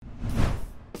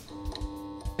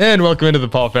And welcome into the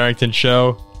Paul Farrington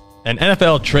Show, an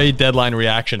NFL trade deadline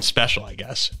reaction special, I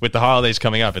guess. With the holidays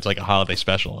coming up, it's like a holiday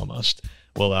special almost.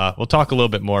 We'll talk a little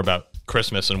bit more about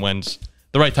Christmas and when's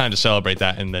the right time to celebrate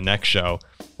that in the next show.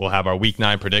 We'll have our Week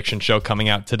 9 prediction show coming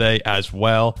out today as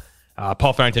well.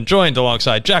 Paul Farrington joined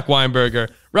alongside Jack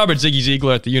Weinberger, Robert Ziggy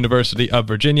Ziegler at the University of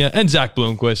Virginia, and Zach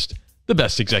Bloomquist, the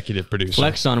best executive producer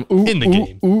Flex on him. in the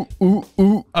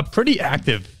game. A pretty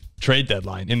active trade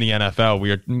deadline in the NFL.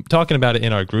 We were talking about it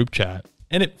in our group chat,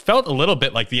 and it felt a little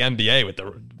bit like the NBA with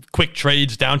the quick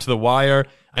trades down to the wire.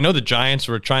 I know the Giants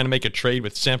were trying to make a trade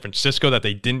with San Francisco that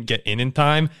they didn't get in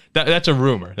time. That's a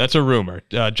rumor.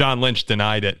 John Lynch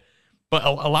denied it. But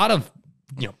a lot of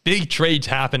big trades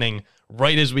happening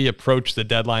right as we approach the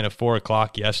deadline of 4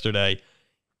 o'clock yesterday.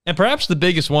 And perhaps the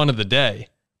biggest one of the day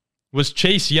was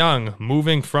Chase Young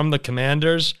moving from the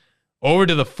Commanders over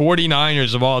to the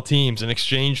 49ers of all teams in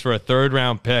exchange for a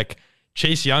third-round pick.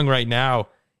 Chase Young right now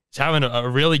is having a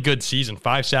really good season.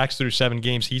 5 sacks through 7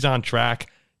 games. He's on track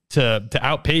to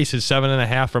outpace his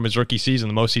 7.5 from his rookie season,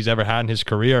 the most he's ever had in his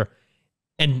career.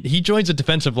 And he joins a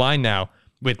defensive line now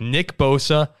with Nick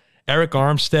Bosa, Eric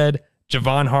Armstead,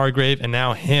 Javon Hargrave, and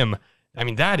now him. I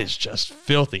mean, that is just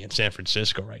filthy in San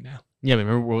Francisco right now. Yeah,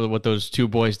 remember what those two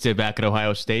boys did back at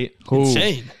Ohio State?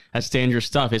 Insane. That's dangerous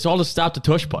stuff. It's all to stop the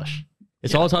tush push.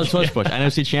 It's all about the tush push.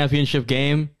 NFC Championship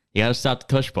game, you got to stop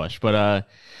the tush push. But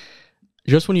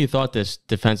just when you thought this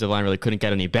defensive line really couldn't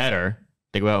get any better,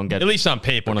 they go out and get... At least on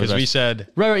paper, because we said...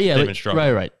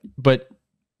 Right. But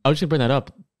I was just going to bring that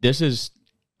up. This is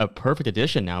a perfect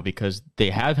addition now because they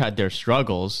have had their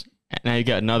struggles, and now you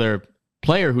got another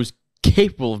player who's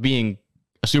capable of being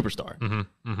a superstar.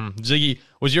 Ziggy,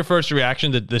 was your first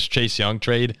reaction to this Chase Young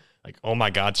trade? Like, oh my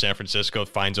God, San Francisco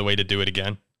finds a way to do it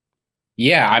again?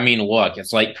 Yeah, I mean, look,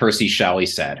 it's like Percy Shelley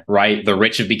said, right? The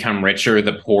rich have become richer,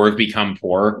 the poor have become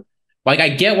poorer. Like, I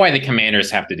get why the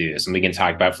Commanders have to do this, and we can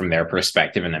talk about from their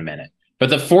perspective in a minute. But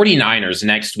the 49ers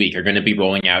next week are going to be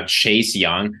rolling out Chase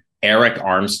Young, Eric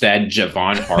Armstead,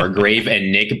 Javon Hargrave,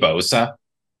 and Nick Bosa.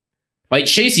 Like,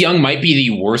 Chase Young might be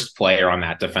the worst player on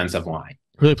that defensive line.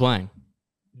 Who are they playing?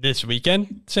 This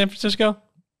weekend, San Francisco?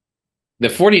 The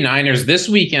 49ers this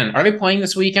weekend. Are they playing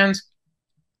this weekend?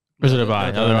 Or is it a bye?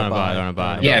 They're on a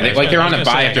bye. Yeah, they're on a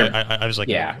bye after. I was like,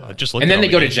 yeah. Just looking. And then they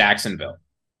go to Jacksonville.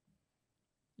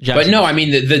 But no, I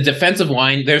mean, the defensive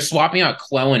line, they're swapping out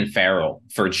Clelin Ferrell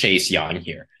for Chase Young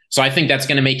here. So I think that's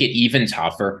going to make it even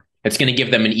tougher. It's going to give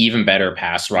them an even better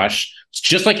pass rush. It's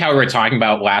just like how we were talking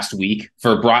about last week.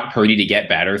 For Brock Purdy to get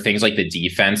better, things like the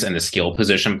defense and the skill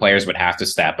position players would have to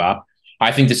step up.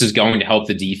 I think this is going to help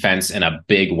the defense in a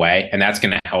big way, and that's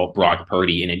going to help Brock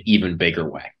Purdy in an even bigger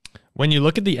way. When you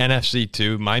look at the NFC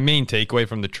too, my main takeaway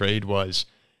from the trade was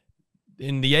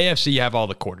in the AFC, you have all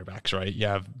the quarterbacks, right? You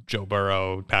have Joe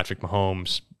Burrow, Patrick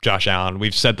Mahomes, Josh Allen.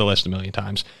 We've said the list a million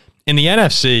times. In the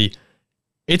NFC,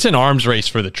 it's an arms race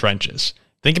for the trenches.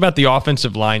 Think about the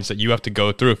offensive lines that you have to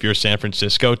go through if you're San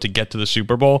Francisco to get to the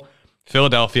Super Bowl.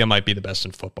 Philadelphia might be the best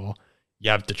in football.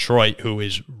 You have Detroit, who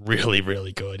is really,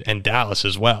 really good, and Dallas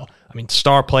as well. I mean,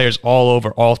 star players all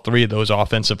over all 3 of those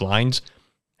offensive lines.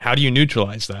 How do you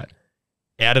neutralize that?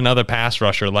 Add another pass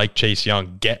rusher like Chase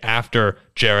Young. Get after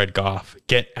Jared Goff.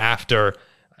 Get after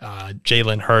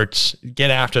Jalen Hurts. Get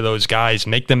after those guys.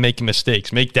 Make them make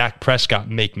mistakes. Make Dak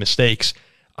Prescott make mistakes.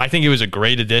 I think it was a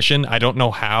great addition. I don't know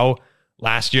how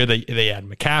last year they had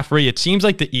McCaffrey. It seems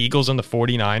like the Eagles and the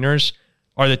 49ers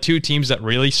are the 2 teams that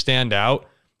really stand out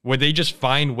where they just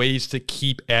find ways to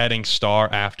keep adding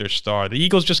star after star. The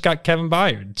Eagles just got Kevin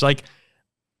Byard. It's like,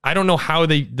 I don't know how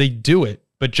they do it,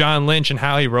 but John Lynch and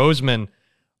Howie Roseman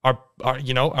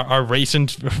are racing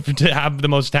to have the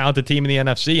most talented team in the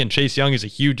NFC, and Chase Young is a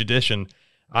huge addition.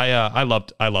 I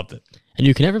loved it. And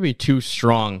you can never be too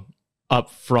strong up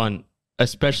front,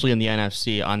 especially in the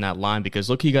NFC on that line, because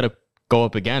look who you got to go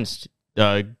up against.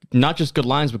 Not just good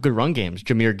lines, but good run games.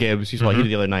 Jahmyr Gibbs, he's what he did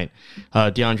the other night.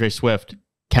 DeAndre Swift,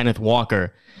 Kenneth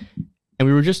Walker. And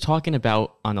we were just talking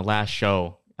about on the last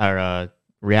show, our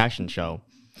reaction show,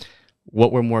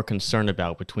 what we're more concerned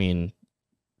about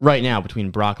right now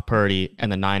between Brock Purdy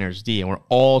and the Niners D. And we're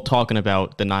all talking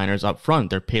about the Niners up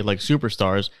front. They're paid like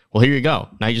superstars. Well, here you go.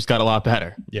 Now you just got a lot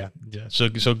better. Yeah. So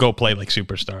go play like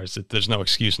superstars. There's no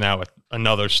excuse now with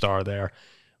another star there.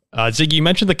 Ziggy, you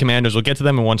mentioned the Commanders. We'll get to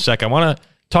them in one sec. I want to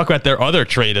talk about their other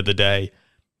trade of the day.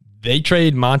 They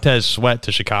trade Montez Sweat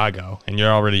to Chicago, and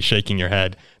you're already shaking your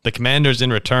head. The Commanders,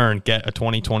 in return, get a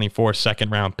 2024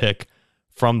 second-round pick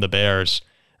from the Bears.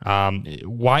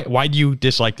 Why do you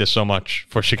dislike this so much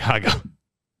for Chicago?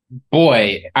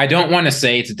 Boy, I don't want to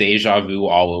say it's deja vu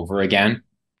all over again,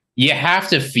 You have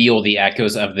to feel the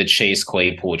echoes of the Chase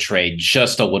Claypool trade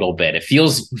just a little bit. It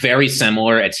feels very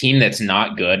similar. A team that's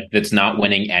not good, that's not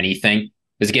winning anything,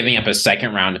 is giving up a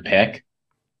second round pick.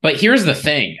 But here's the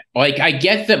thing. Like, I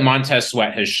get that Montez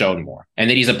Sweat has shown more and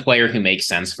that he's a player who makes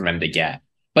sense for them to get.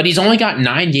 But he's only got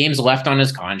 9 games left on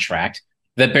his contract.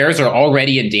 The Bears are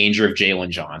already in danger of Jalen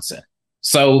Johnson.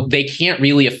 So they can't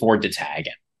really afford to tag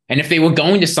him. And if they were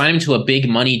going to sign him to a big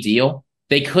money deal,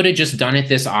 they could have just done it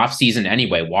this offseason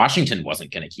anyway. Washington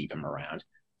wasn't going to keep him around.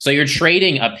 So you're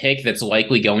trading a pick that's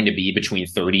likely going to be between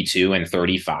 32 and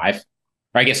 35,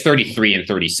 or I guess 33 and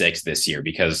 36 this year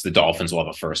because the Dolphins will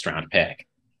have a first-round pick.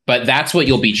 But that's what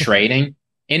you'll be trading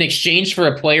in exchange for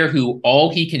a player who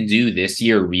all he can do this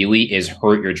year really is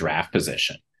hurt your draft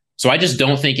position. So I just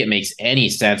don't think it makes any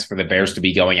sense for the Bears to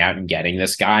be going out and getting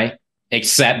this guy,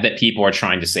 except that people are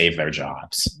trying to save their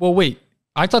jobs. Well, wait.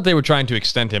 I thought they were trying to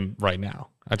extend him right now.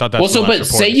 I thought that's but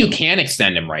say you can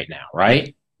extend him right now,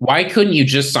 right? Why couldn't you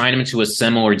just sign him to a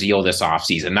similar deal this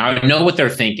offseason? Now, I know what they're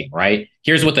thinking, right?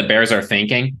 Here's what the Bears are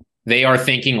thinking. They are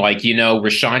thinking like,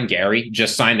 Rashawn Gary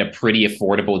just signed a pretty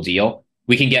affordable deal.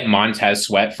 We can get Montez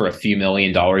Sweat for a few $1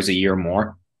 million a year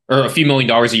more, or a few $1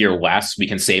 million a year less. We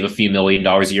can save a few $1 million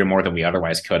a year more than we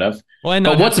otherwise could have. Well, and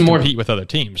what's more compete with other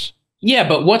teams? Yeah,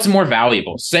 but what's more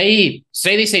valuable? Say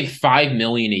they save $5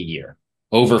 million a year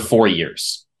over 4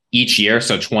 years each year,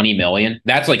 so $20 million.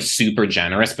 That's like super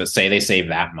generous, but say they save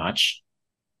that much.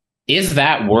 Is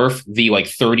that worth the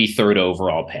 33rd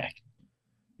overall pick?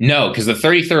 No, because the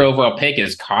 33rd overall pick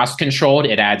is cost controlled.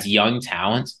 It adds young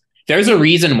talent. There's a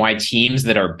reason why teams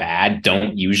that are bad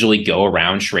don't usually go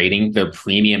around trading their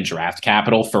premium draft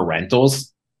capital for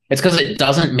rentals. It's because it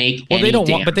doesn't make any they don't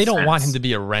sense. want him to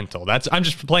be a rental. I'm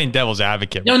just playing devil's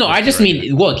advocate. No, I just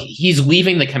mean, look, he's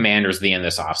leaving the Commanders at the end of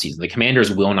this offseason. The Commanders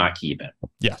will not keep him.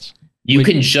 Yes. You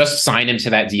can just sign him to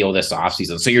that deal this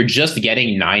offseason. So you're just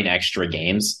getting 9 extra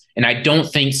games. And I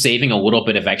don't think saving a little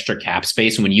bit of extra cap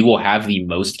space when you will have the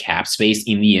most cap space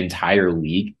in the entire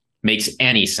league makes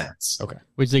any sense. Okay.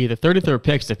 Which is the 33rd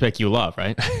pick's the pick you love,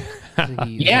 right?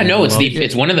 Yeah, no,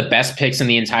 it's one of the best picks in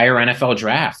the entire NFL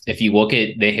draft if you look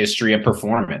at the history of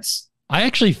performance. I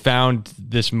actually found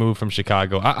this move from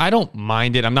Chicago. I don't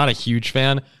mind it. I'm not a huge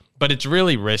fan, but it's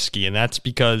really risky, and that's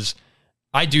because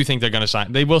I do think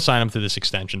they will sign him to this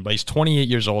extension, but he's 28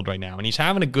 years old right now, and he's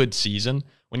having a good season.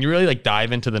 When you really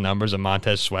dive into the numbers of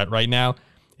Montez Sweat right now,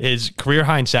 his career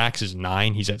high in sacks is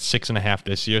 9. He's at 6.5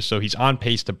 this year, so he's on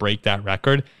pace to break that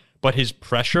record. But his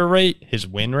pressure rate, his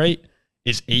win rate,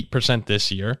 is 8%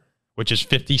 this year, which is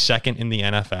 52nd in the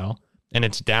NFL. And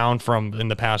it's down from in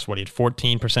the past, he had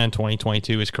 14% in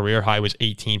 2022. His career high was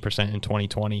 18% in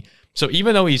 2020. So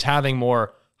even though he's having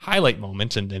more highlight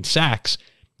moments and sacks,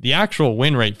 the actual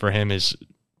win rate for him is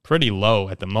pretty low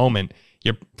at the moment.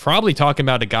 You're probably talking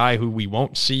about a guy who we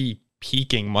won't see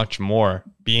peaking much more,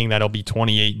 being that he'll be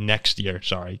 28 next year,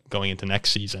 going into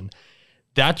next season.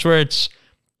 That's where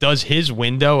does his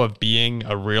window of being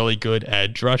a really good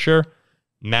edge rusher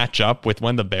match up with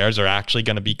when the Bears are actually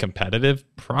going to be competitive?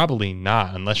 Probably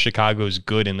not, unless Chicago is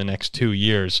good in the next 2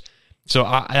 years. So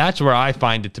that's where I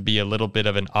find it to be a little bit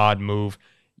of an odd move.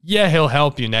 Yeah, he'll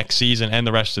help you next season and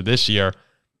the rest of this year,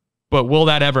 but will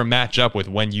that ever match up with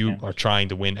when you are trying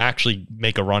to win, actually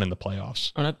make a run in the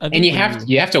playoffs? And you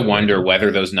have to wonder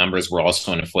whether those numbers were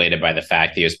also inflated by the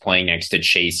fact that he was playing next to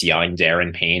Chase Young,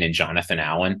 Darren Payne, and Jonathan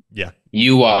Allen. Yeah.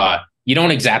 You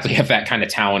don't exactly have that kind of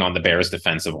talent on the Bears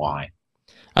defensive line.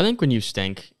 I think when you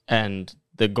stink and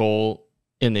the goal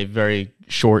in the very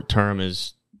short term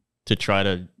is to try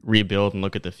to rebuild and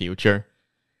look at the future,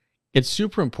 it's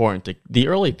super important the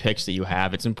early picks that you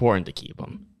have, it's important to keep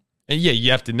them. And yeah,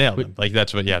 you have to nail them.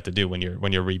 That's what you have to do when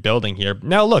you're rebuilding here.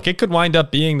 Now, look, it could wind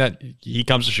up being that he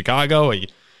comes to Chicago,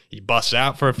 he busts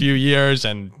out for a few years,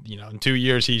 and in 2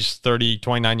 years he's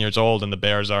 29 years old, and the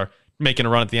Bears are making a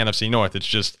run at the NFC North. It's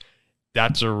just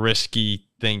that's a risky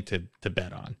thing to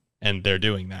bet on, and they're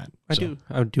doing that. I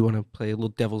do want to play a little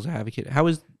devil's advocate.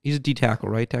 He's a D tackle,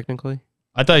 right? Technically,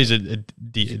 I thought he's a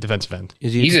defensive end.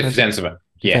 Is he? He's a defensive end.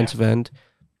 Yeah. Defensive end.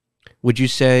 Would you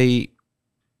say?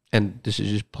 And this is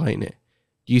just playing it.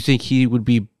 Do you think he would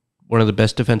be one of the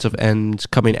best defensive ends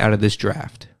coming out of this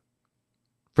draft?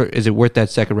 Is it worth that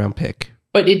second round pick?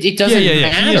 But it doesn't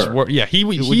matter.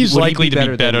 He's likely to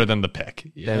be better than the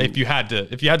pick. If you had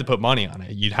to put money on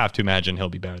it, you'd have to imagine he'll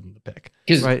be better than the pick.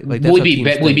 Because will he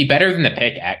be better than the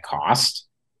pick at cost?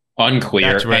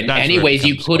 Unclear. Anyways,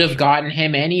 you could have gotten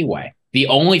him anyway. The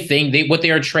only thing what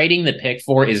they are trading the pick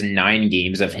for is 9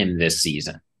 games of him this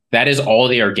season. That is all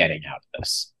they are getting out of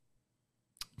this.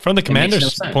 From the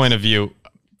Commanders' point of view,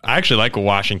 I actually like what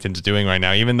Washington's doing right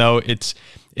now, even though it's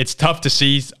it's tough to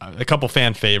see a couple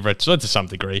fan favorites, so to some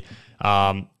degree,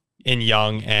 in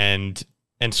Young and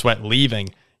Sweat leaving.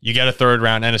 You get a third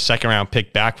round and a second round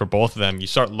pick back for both of them. You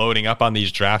start loading up on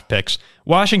these draft picks.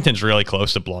 Washington's really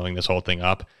close to blowing this whole thing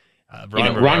up.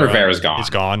 Ron Rivera's gone.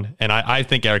 Is gone, and I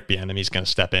think Eric Bieniemy is going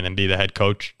to step in and be the head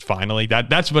coach finally.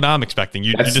 That's what I'm expecting.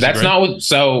 That's not what.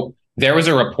 So there was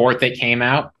a report that came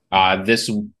out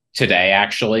today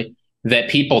actually that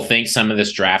people think some of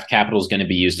this draft capital is going to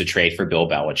be used to trade for Bill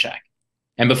Belichick.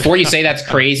 And before you say that's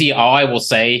crazy, all I will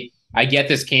say. I get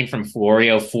this came from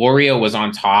Florio. Florio was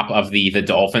on top of the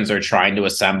Dolphins are trying to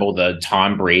assemble the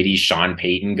Tom Brady, Sean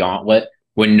Payton gauntlet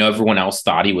when everyone else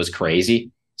thought he was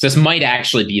crazy. So this might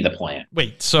actually be the plan.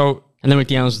 Wait, so... And then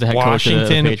McDaniels is the head coach of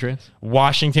the Patriots?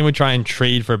 Washington would try and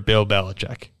trade for Bill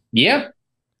Belichick. Yeah.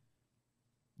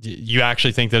 You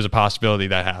actually think there's a possibility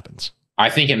that happens? I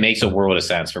think it makes a world of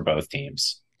sense for both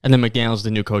teams. And then McDaniels is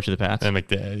the new coach of the Pats? And if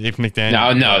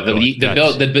McDaniels... No,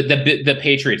 the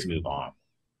Patriots move on.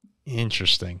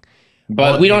 Interesting.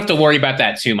 But we don't have to worry about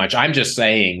that too much. I'm just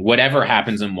saying, whatever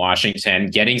happens in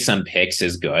Washington, getting some picks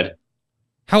is good.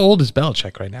 How old is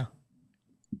Belichick right now?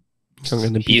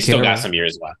 He's still got some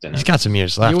years left in him. He's got some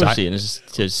years left. You would see in his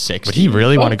 60s. Would he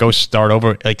really want to go start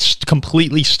over, like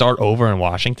completely start over in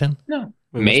Washington? No.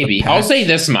 Maybe. I'll say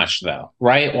this much, though,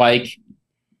 right? Like,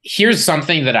 here's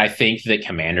something that I think that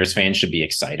Commanders fans should be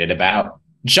excited about.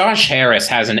 Josh Harris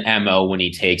has an MO when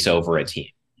he takes over a team.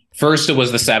 First, it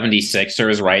was the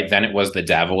 76ers, right? Then it was the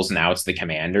Devils. Now it's the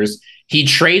Commanders. He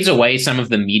trades away some of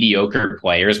the mediocre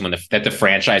players that the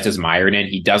franchise is mired in.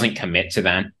 He doesn't commit to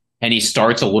them, and he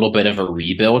starts a little bit of a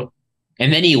rebuild,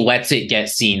 and then he lets it get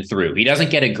seen through. He doesn't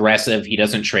get aggressive. He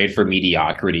doesn't trade for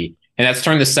mediocrity, and that's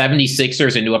turned the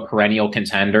 76ers into a perennial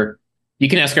contender. You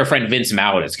can ask our friend Vince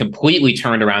Mallett. It's completely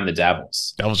turned around the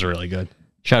Devils. Devils are really good.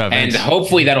 Shout out, Vince. And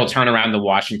hopefully that'll turn around the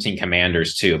Washington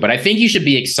Commanders too. But I think you should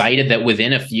be excited that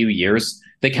within a few years,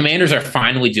 the Commanders are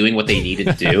finally doing what they needed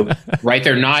to do, right?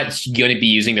 They're not going to be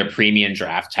using their premium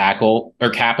draft tackle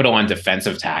or capital on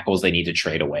defensive tackles they need to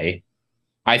trade away.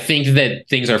 I think that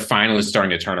things are finally starting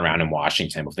to turn around in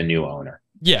Washington with the new owner.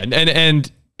 Yeah,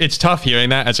 and it's tough hearing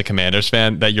that as a Commanders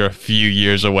fan, that you're a few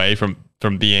years away from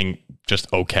being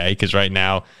just okay, because right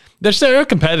now, they're a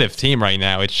competitive team right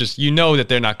now. It's just, that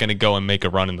they're not going to go and make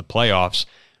a run in the playoffs.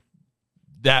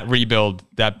 That rebuild,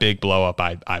 that big blow up,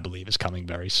 I believe, is coming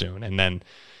very soon. And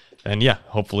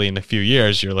hopefully in a few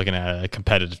years, you're looking at a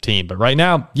competitive team. But right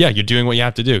now, you're doing what you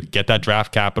have to do. Get that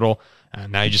draft capital.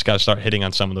 And now you just got to start hitting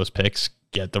on some of those picks.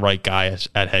 Get the right guy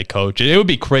at head coach. It would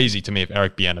be crazy to me if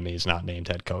Eric Bieniemy is not named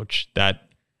head coach. That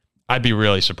I'd be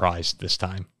really surprised this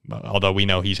time, although we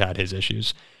know he's had his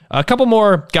issues. A couple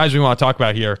more guys we want to talk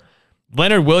about here.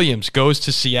 Leonard Williams goes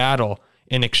to Seattle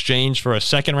in exchange for a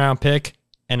second-round pick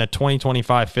and a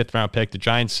 2025 fifth-round pick. The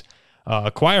Giants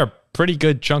acquire a pretty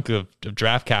good chunk of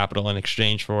draft capital in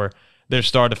exchange for their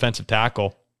star defensive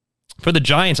tackle. For the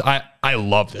Giants, I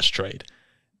love this trade.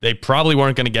 They probably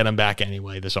weren't going to get him back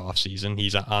anyway this offseason.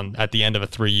 He's at the end of a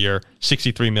 3-year,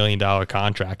 $63 million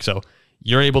contract. So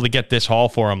you're able to get this haul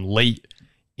for him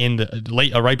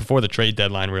right before the trade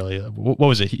deadline, really. What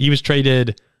was it? He was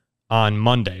traded on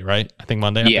Monday, right? I think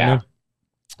Monday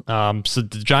afternoon. So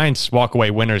the Giants walk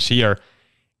away winners here.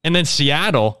 And then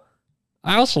Seattle,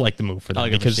 I also like the move for them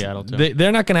because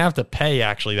they're not going to have to pay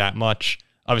actually that much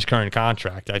of his current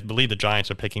contract. I believe the Giants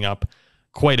are picking up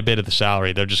quite a bit of the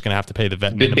salary. They're just going to have to pay the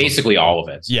vet minimum. Basically all of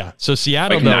it. Yeah. So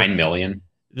Seattle, like $9 million.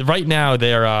 Right now,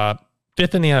 they're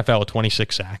fifth in the NFL with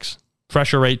 26 sacks.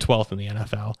 Pressure rate 12th in the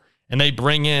NFL. And they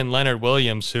bring in Leonard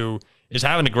Williams, who is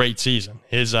having a great season.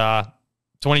 His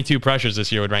 22 pressures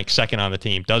this year would rank second on the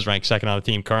team, does rank second on the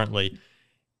team currently.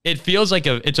 It feels like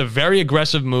it's a very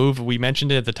aggressive move. We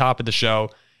mentioned it at the top of the show.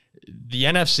 The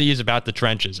NFC is about the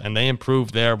trenches, and they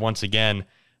improved there once again.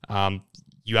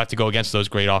 You have to go against those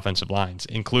great offensive lines,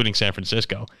 including San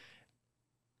Francisco.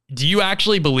 Do you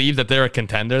actually believe that they're a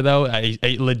contender, though?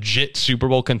 A legit Super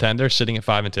Bowl contender sitting at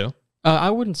 5-2?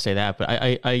 I wouldn't say that, but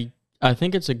I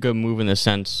think it's a good move in the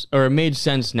sense, or it made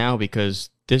sense now because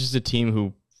this is a team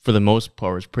who, for the most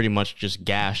part, was pretty much just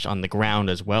gashed on the ground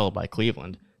as well by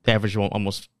Cleveland. They averaged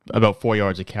almost about 4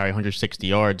 yards a carry, 160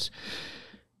 yards.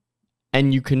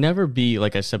 And you can never be,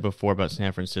 like I said before about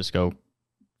San Francisco,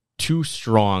 too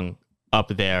strong up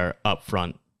there, up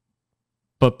front.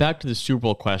 But back to the Super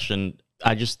Bowl question,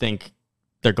 I just think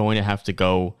they're going to have to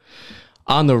go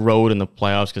on the road in the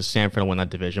playoffs because Sanford will win that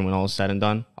division when all is said and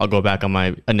done. I'll go back on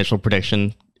my initial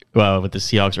prediction with the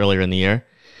Seahawks earlier in the year.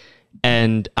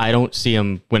 and I don't see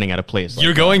him winning at a place.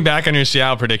 You're going back on your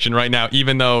Seattle prediction right now,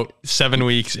 even though 8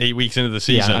 weeks into the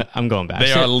season, yeah, I'm going back.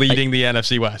 They are leading the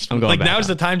NFC West. I'm going back. Now's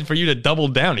the time for you to double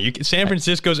down. San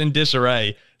Francisco's in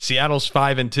disarray. Seattle's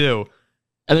 5-2,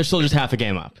 and they're still just half a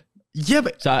game up. Yeah,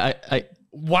 but so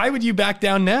why would you back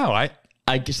down now?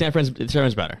 San Fran's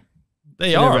better.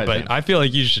 They are, but I feel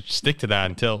like you should stick to that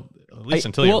until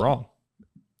you're wrong.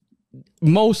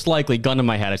 Most likely, gun to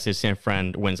my head, I say San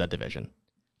Fran wins that division.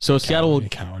 So Seattle will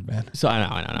coward, man. So I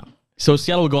know. So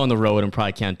Seattle will go on the road and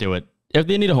probably can't do it. If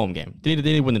they need a home game, they need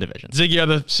to win the division. Ziggy, are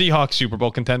the Seahawks Super Bowl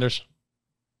contenders?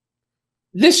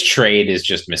 This trade is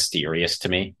just mysterious to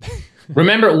me.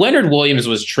 Remember, Leonard Williams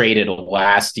was traded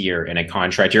last year in a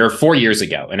contract year, or 4 years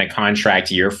ago, in a contract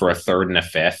year for a third and a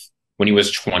fifth when he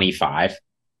was 25.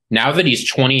 Now that he's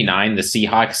 29, the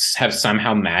Seahawks have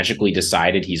somehow magically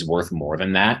decided he's worth more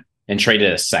than that and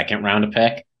traded a second round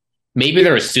pick. Maybe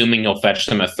they're assuming he'll fetch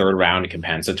them a third round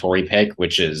compensatory pick,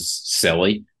 which is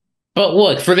silly. But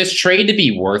look, for this trade to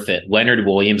be worth it, Leonard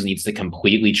Williams needs to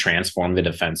completely transform the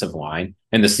defensive line,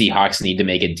 and the Seahawks need to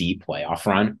make a deep playoff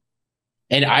run.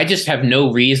 And I just have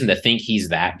no reason to think he's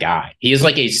that guy. He is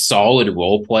like a solid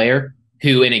role player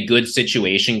who in a good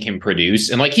situation can produce.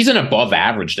 And like he's an above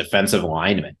average defensive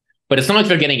lineman, but it's not like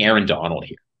they're getting Aaron Donald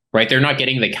here, right? They're not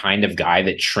getting the kind of guy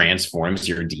that transforms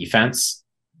your defense.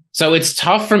 So it's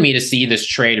tough for me to see this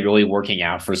trade really working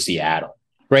out for Seattle,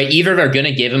 right? Either they're going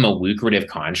to give him a lucrative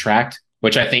contract,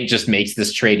 which I think just makes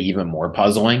this trade even more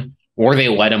puzzling, or they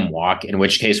let him walk, in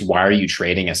which case, why are you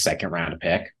trading a second round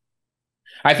pick?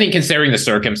 I think considering the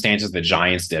circumstances, the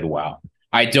Giants did well.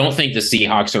 I don't think the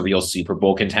Seahawks are real Super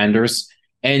Bowl contenders,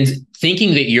 and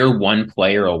thinking that you're one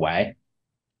player away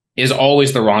is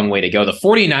always the wrong way to go. The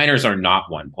 49ers are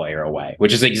not one player away,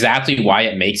 which is exactly why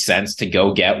it makes sense to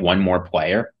go get one more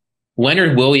player.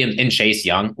 Leonard Williams and Chase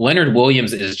Young. Leonard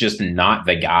Williams is just not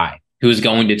the guy who's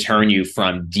going to turn you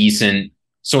from decent,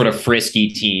 sort of frisky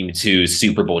team to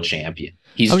Super Bowl champion.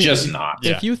 He's just not.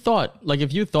 If you thought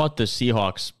the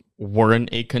Seahawks weren't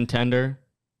a contender,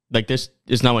 like this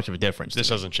is not much of a difference. This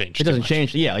doesn't change. It doesn't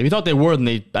change. Yeah, if you thought they were,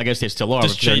 then I guess they still are.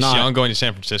 Does Chase Young going to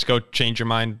San Francisco change your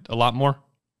mind a lot more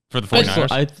for the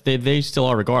 49ers? They still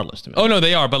are regardless to me. Oh no,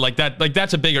 they are, but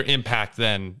that's a bigger impact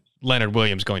than Leonard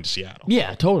Williams going to Seattle.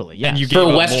 Yeah, totally. Yeah, and you for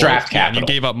less draft capital. And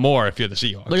you gave up more if you're the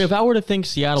Seahawks. Like if I were to think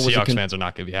Seattle was Seahawks fans are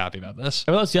not going to be happy about this. If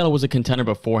I thought Seattle was a contender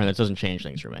beforehand, that doesn't change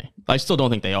things for me. I still don't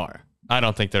think they are. I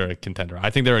don't think they're a contender. I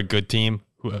think they're a good team.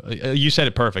 You said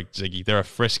it perfect, Ziggy. They're a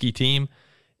frisky team,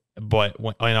 but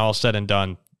when all said and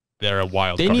done, they're a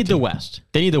wild card team. The West.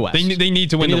 They need the West. They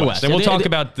need to win the West. And we'll talk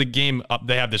about the game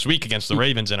they have this week against the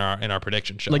Ravens in our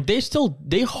prediction show. Like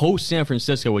they host San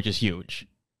Francisco, which is huge.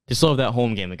 They still have that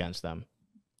home game against them.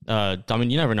 I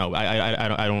mean, you never know.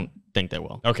 I don't think they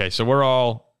will. Okay, so we're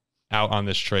all out on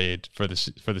this trade for the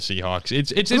Seahawks.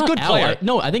 It's a good player.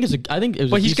 I think it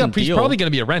was. But he's probably going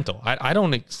to be a rental. I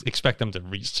don't expect them to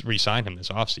re-sign him this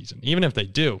offseason. Even if they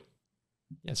do,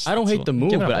 yes, I don't hate the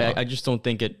move, but I just don't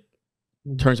think it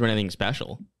turns into anything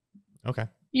special. Okay.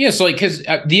 Yeah, so because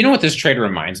do you know what this trade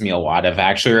reminds me a lot of?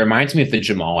 Actually, it reminds me of the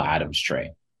Jamal Adams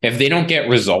trade. If they don't get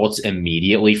results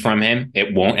immediately from him,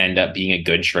 it won't end up being a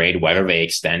good trade, whether they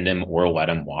extend him or let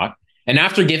him walk. And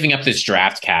after giving up this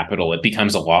draft capital, it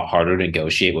becomes a lot harder to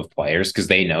negotiate with players because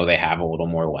they know they have a little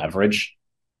more leverage.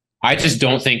 I just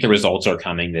don't think the results are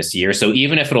coming this year. So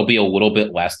even if it'll be a little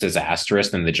bit less disastrous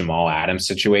than the Jamal Adams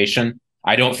situation,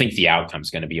 I don't think the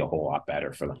outcome's going to be a whole lot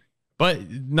better for them.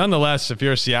 But nonetheless, if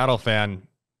you're a Seattle fan,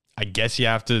 I guess you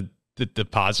have to. The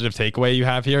positive takeaway you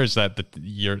have here is that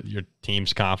your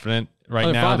team's confident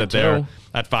now that they're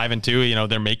at 5-2. You know,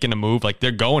 they're making a move, like they're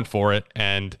going for it,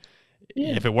 and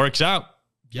if it works out,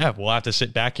 we'll have to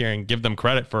sit back here and give them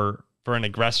credit for an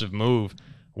aggressive move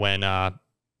when a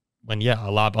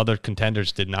lot of other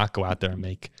contenders did not go out there and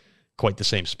make quite the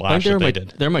same splash that they did.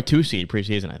 They're my 2 seed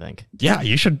preseason, I think. Yeah,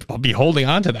 you should be holding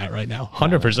on to that right now,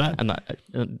 100%. I'm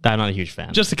not a huge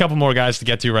fan. Just a couple more guys to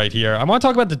get to right here. I want to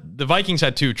talk about the Vikings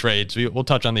had 2 trades. We'll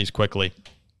touch on these quickly.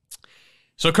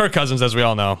 So Kirk Cousins, as we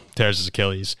all know, tears his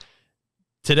Achilles.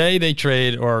 Tuesday they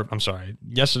trade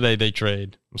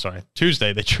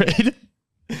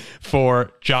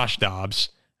for Josh Dobbs.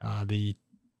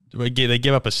 They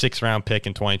give up a 6th-round pick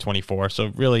in 2024, so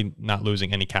really not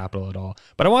losing any capital at all.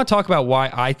 But I want to talk about why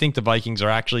I think the Vikings are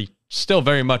actually still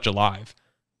very much alive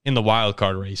in the wild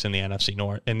card race in the NFC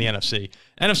North.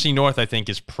 NFC North, I think,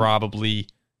 is probably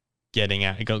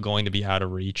going to be out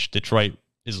of reach. Detroit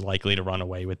is likely to run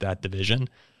away with that division.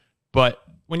 But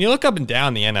when you look up and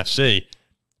down the NFC,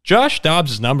 Josh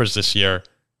Dobbs' numbers this year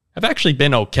have actually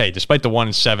been okay, despite the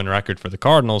 1-7 record for the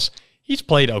Cardinals. he's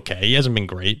played okay. He hasn't been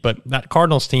great, but that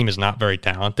Cardinals team is not very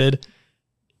talented.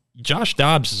 Josh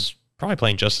Dobbs is probably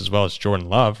playing just as well as Jordan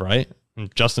Love, right?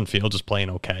 And Justin Fields is playing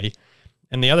okay.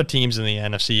 And the other teams in the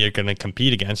NFC you're going to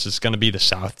compete against is going to be the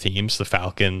South teams, the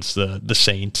Falcons, the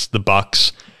Saints, the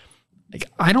Bucks. Like,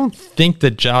 I don't think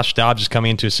that Josh Dobbs is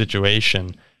coming into a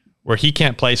situation where he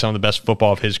can't play some of the best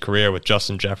football of his career with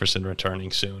Justin Jefferson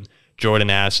returning soon, Jordan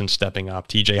Addison stepping up,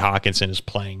 TJ Hawkinson is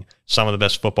playing some of the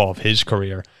best football of his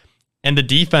career. And the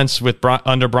defense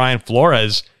under Brian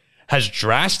Flores has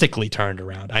drastically turned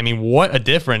around. I mean, what a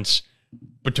difference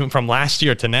from last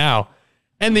year to now.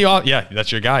 And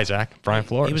that's your guy, Zach, Brian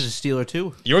Flores. He was a Steeler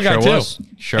too. Your guy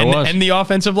sure too. Was. And the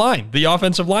offensive line. The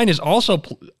offensive line is also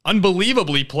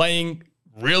unbelievably playing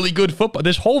really good football.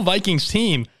 This whole Vikings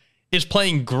team is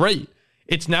playing great.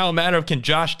 It's now a matter of, can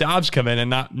Josh Dobbs come in and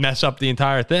not mess up the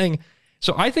entire thing?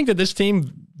 So I think that this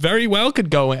team very well could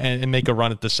go and make a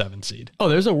run at the 7th seed. Oh,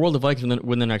 there's a world of Vikings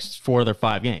win the next 4 of their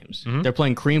 5 games. Mm-hmm. They're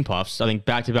playing cream puffs, I think,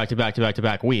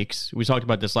 back-to-back weeks. We talked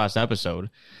about this last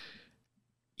episode.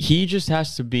 He just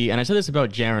has to be, and I said this about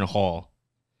Jaren Hall.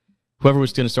 Whoever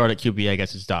was going to start at QB, I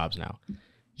guess it's Dobbs now.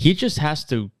 He just has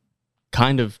to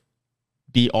kind of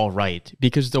be all right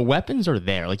because the weapons are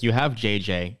there. Like, you have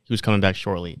JJ, who's coming back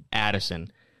shortly,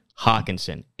 Addison,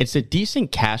 Hawkinson. It's a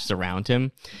decent cast around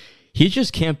him. He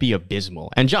just can't be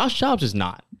abysmal. And Josh Dobbs is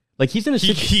not. Like, he's in a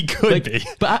situation. He could be.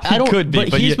 But I don't. Could be,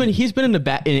 but he's been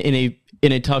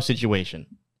in a tough situation.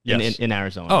 Yes. In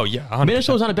Arizona. Oh, yeah. 100%.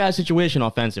 Minnesota's not a bad situation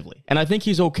offensively. And I think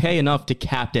he's okay enough to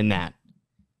captain that.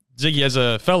 Ziggy, as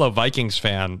a fellow Vikings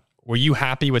fan, were you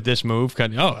happy with this move?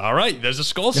 All right, there's a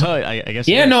skull. I guess.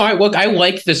 Yeah, no, I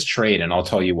like this trade, and I'll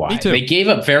tell you why. Me too. They gave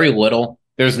up very little.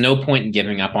 There's no point in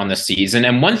giving up on the season.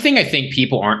 And one thing I think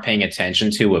people aren't paying attention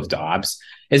to with Dobbs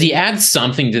is he adds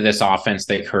something to this offense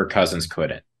that Kirk Cousins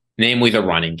couldn't, namely the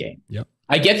running game. Yep.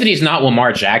 I get that he's not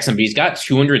Lamar Jackson, but he's got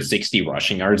 260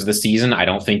 rushing yards this season. I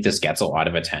don't think this gets a lot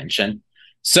of attention.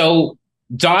 So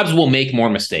Dobbs will make more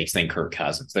mistakes than Kirk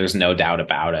Cousins. There's no doubt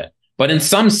about it. But in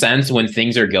some sense, when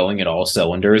things are going at all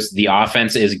cylinders, the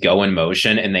offense is go in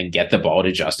motion and then get the ball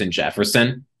to Justin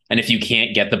Jefferson. And if you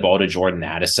can't get the ball to Jordan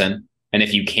Addison, and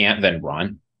if you can't, then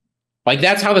run. Like,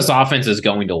 that's how this offense is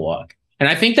going to look. And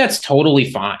I think that's totally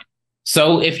fine.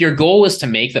 So if your goal is to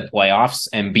make the playoffs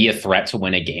and be a threat to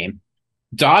win a game,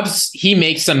 Dobbs, he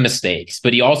makes some mistakes,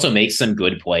 but he also makes some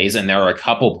good plays, and there are a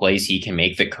couple plays he can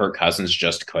make that Kirk Cousins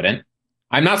just couldn't.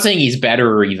 I'm not saying he's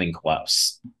better or even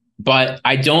close, but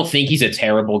I don't think he's a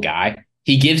terrible guy.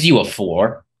 He gives you a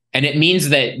floor, and it means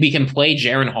that we can play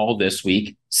Jaren Hall this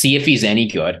week, see if he's any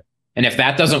good, and if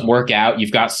that doesn't work out,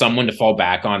 you've got someone to fall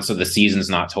back on so the season's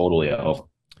not totally over.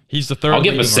 He's the third. I'll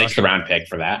give him a 6th round pick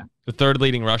for that. The third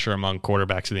leading rusher among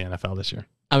quarterbacks in the NFL this year.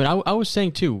 I mean, I was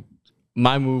saying, too,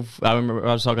 my move, I remember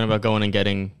I was talking about going and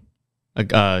getting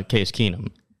a Case Keenum,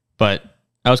 but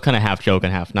I was kind of half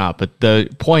joking, half not. But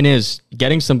the point is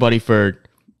getting somebody for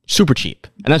super cheap,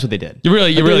 and that's what they did. You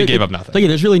really gave up nothing. Like,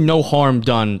 there's really no harm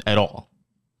done at all.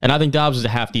 And I think Dobbs is a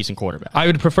half decent quarterback. I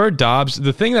would prefer Dobbs.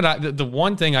 The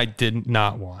one thing I did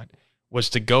not want was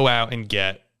to go out and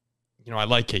get, I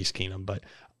like Case Keenum, but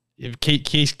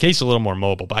Case is a little more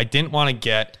mobile, but I didn't want to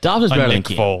get Dobbs is a better Nick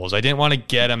than Foles. I didn't want to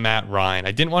get a Matt Ryan.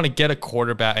 I didn't want to get a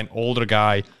quarterback, an older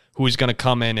guy who is going to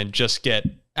come in and just get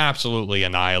absolutely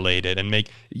annihilated and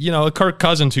make, a Kirk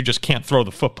Cousins who just can't throw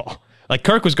the football. Like,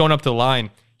 Kirk was going up to the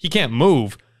line. He can't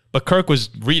move, but Kirk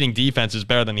was reading defenses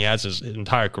better than he has his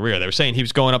entire career. They were saying he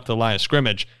was going up to the line of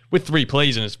scrimmage with 3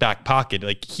 plays in his back pocket.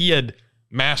 Like, he had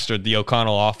mastered the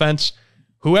O'Connell offense.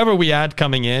 Whoever we had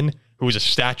coming in, who was a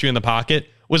statue in the pocket,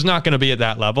 was not going to be at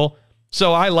that level.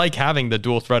 So I like having the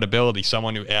dual threat ability,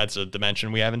 someone who adds a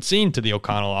dimension we haven't seen to the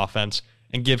O'Connell offense,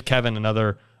 and give Kevin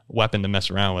another weapon to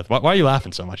mess around with. Why are you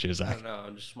laughing so much here, Zach? I don't know.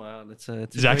 I'm just smiling.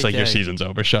 It's Zach's like, your season's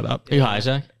over. Shut up. Are you high,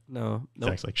 Zach? No.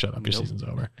 Zach's like, shut up. Your season's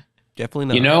over.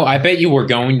 Definitely not. I bet you we're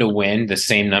going to win the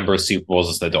same number of Super Bowls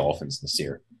as the Dolphins this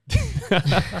year.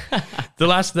 The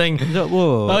last thing.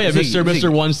 Whoa. Oh, yeah,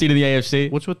 Mr. 1 seed of the AFC.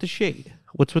 What's with the shade?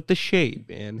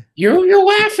 Man? You're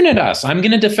laughing at us. I'm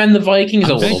going to defend the Vikings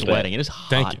a little sweating. bit. It is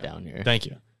hot down here. Thank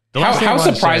you. How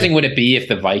surprising would it be if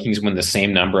the Vikings win the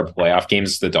same number of playoff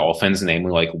games as the Dolphins,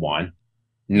 namely like 1?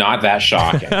 Not that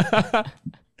shocking. All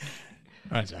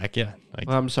right, Zach, yeah.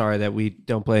 Well, I'm sorry that we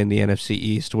don't play in the NFC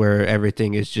East where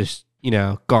everything is just,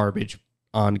 garbage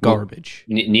on garbage.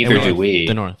 Neither do we.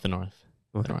 The North.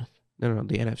 What? No,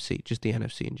 the NFC. Just the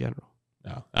NFC in general.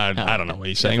 No, I don't know what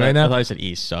he's saying right now. I thought I said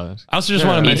East. So I also just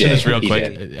want to mention this real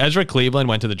quick. Did. Ezra Cleveland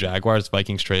went to the Jaguars.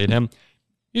 Vikings traded him.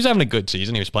 He was having a good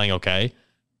season. He was playing okay.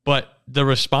 But the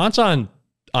response on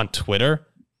Twitter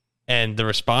And the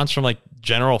response from like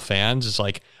general fans is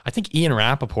like, I think Ian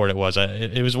Rappaport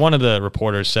it was one of the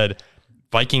reporters said,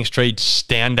 Vikings trade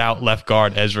standout left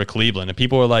guard Ezra Cleveland. And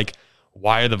people were like,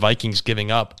 why are the Vikings giving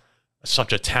up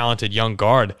such a talented young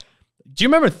guard? Do you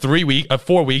remember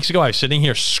 4 weeks ago, I was sitting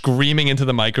here screaming into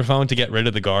the microphone to get rid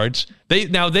of the guards?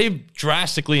 They've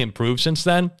drastically improved since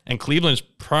then, and Cleveland's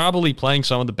probably playing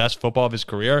some of the best football of his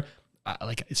career.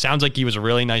 It sounds like he was a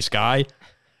really nice guy,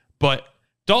 but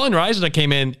Dalton Risner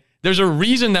came in. There's a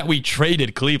reason that we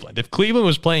traded Cleveland. If Cleveland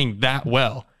was playing that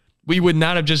well, we would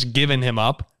not have just given him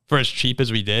up for as cheap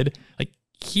as we did. Like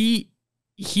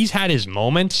he's had his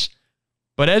moments,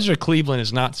 but Ezra Cleveland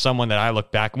is not someone that I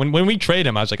look back when we trade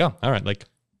him. I was like, oh, all right, like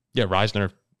yeah,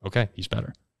 Risner, okay, he's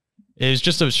better. It's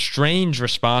just a strange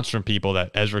response from people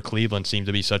that Ezra Cleveland seemed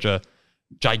to be such a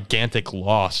gigantic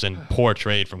loss and poor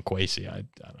trade from Kwesi. I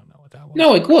don't know what that was.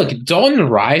 No, like look, Dalton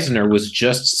Risner was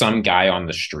just some guy on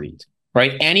the street,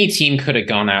 right? Any team could have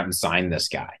gone out and signed this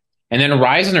guy. And then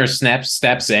Risner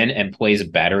steps in and plays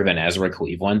better than Ezra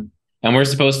Cleveland. And we're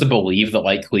supposed to believe that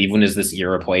like Cleveland is this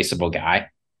irreplaceable guy.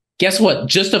 Guess what?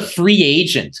 Just a free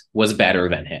agent was better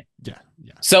than him. Yeah.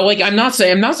 So like I'm not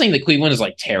saying that Cleveland is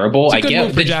like terrible. It's a good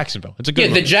move for Jacksonville. It's a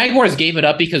good move. The Jaguars gave it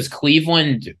up because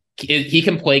Cleveland, he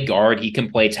can play guard, he can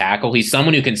play tackle. He's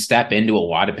someone who can step into a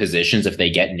lot of positions if they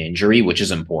get an injury, which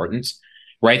is important.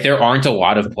 Right? There aren't a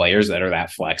lot of players that are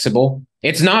that flexible.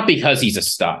 It's not because he's a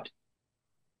stud.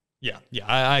 Yeah,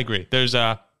 I agree. There's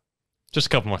just a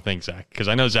couple more things, Zach, because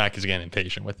I know Zach is getting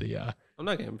impatient with the I'm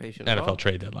not getting impatient NFL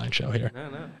trade deadline show here.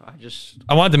 No.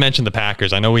 I wanted to mention the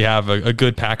Packers. I know we have a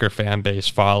good Packer fan base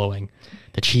following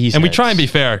the cheese, and we try and be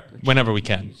fair whenever we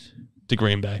can to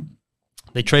Green Bay.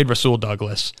 They trade Rasul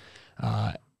Douglas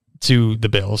to the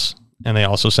Bills, and they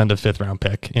also send a 5th-round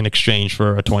pick in exchange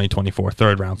for a 2024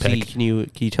 3rd-round pick. Can you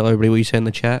tell everybody what you said in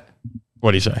the chat?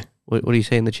 What do you say? What do you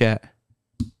say in the chat?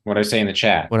 What did I say in the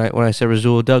chat? When I said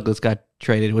Rasul Douglas got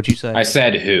traded, what'd you say? I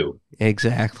said who?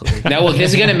 Exactly. Now, look,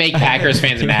 this is going to make Packers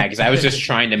fans mad because I was just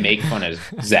trying to make fun of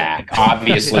Zach.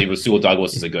 Obviously, Rasul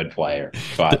Douglas is a good player,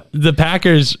 but the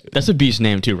Packers. That's a beast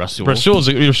name too, Rasul. Rasul's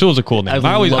a cool name.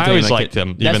 I always liked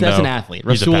him. That's an athlete.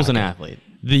 Rasul's an athlete.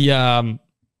 The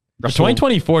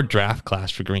 2024 draft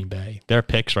class for Green Bay, their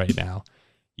picks right now,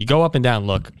 you go up and down.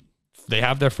 Look, they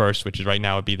have their first, which is right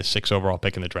now would be the 6th overall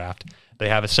pick in the draft. They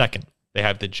have a second. They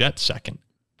have the Jets' second,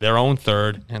 their own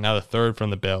 3rd, and now the 3rd from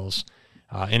the Bills.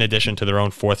 In addition to their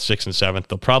own 4th, 6th, and 7th,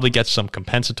 they'll probably get some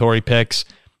compensatory picks.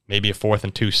 Maybe a 4th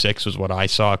and 2/6 was what I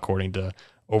saw according to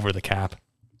Over the Cap.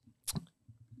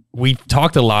 We've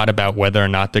talked a lot about whether or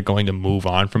not they're going to move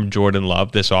on from Jordan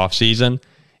Love this offseason,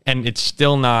 and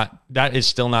that is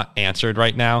still not answered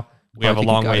right now. We have a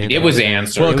long way to go. It was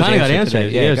answered. Well, it kind of got answered.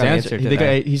 Yeah, it was answered.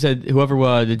 today. He said, whoever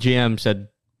the GM said,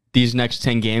 these next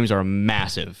 10 games are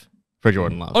massive for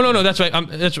Jordan Love. Oh no, that's right.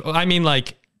 I mean,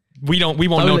 like we won't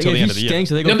know until the end of the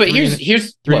year. No, but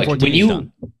here's look,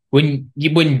 when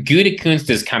Gutekunst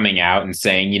is coming out and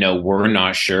saying, we're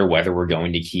not sure whether we're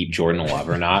going to keep Jordan Love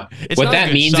or not. What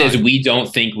that means is we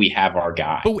don't think we have our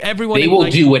guy. But they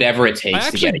will do whatever it takes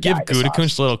to get a guy. I actually give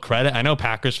Gutekunst a little credit. I know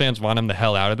Packers fans want him the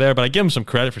hell out of there, but I give him some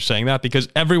credit for saying that because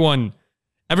everyone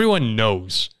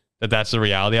knows that that's the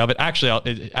reality of it.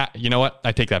 Actually, you know what?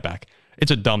 I take that back. It's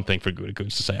a dumb thing for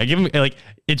Gutekunst to say. I give him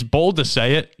it's bold to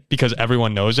say it because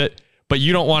everyone knows it, but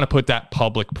you don't want to put that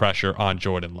public pressure on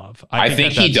Jordan Love. I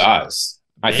think he does.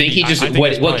 I think he just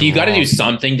look. You got to do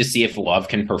something to see if Love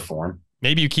can perform.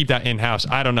 Maybe you keep that in house.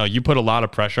 I don't know. You put a lot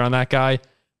of pressure on that guy,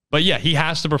 but yeah, he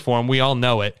has to perform. We all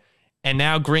know it. And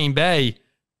now Green Bay,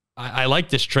 I like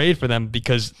this trade for them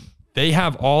because they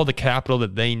have all the capital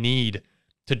that they need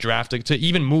to draft to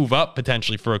even move up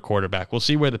potentially for a quarterback. We'll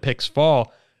see where the picks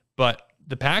fall. But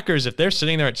the Packers, if they're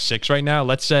sitting there at 6 right now,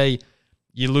 let's say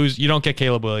you don't get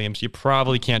Caleb Williams, you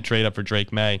probably can't trade up for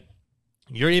Drake May.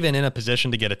 You're even in a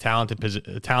position to get a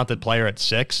talented player at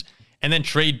 6 and then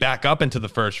trade back up into the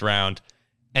 1st round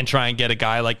and try and get a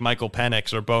guy like Michael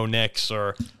Penix or Bo Nix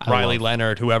or Riley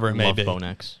Leonard, whoever it may be. Bo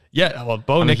Nix. Yeah, well,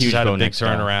 Bo Nix has had a big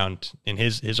turnaround in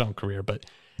his own career, but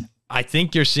I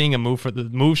think you're seeing moves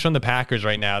from the Packers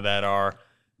right now that are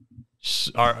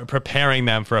preparing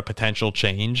them for a potential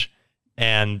change.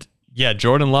 And yeah,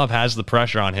 Jordan Love has the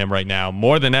pressure on him right now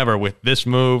more than ever with this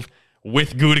move,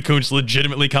 with Gutekunst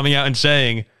legitimately coming out and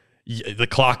saying the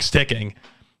clock's ticking.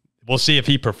 We'll see if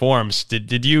he performs.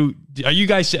 Are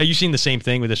you seeing the same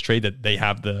thing with this trade that they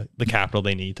have the capital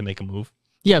they need to make a move?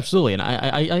 Yeah, absolutely. And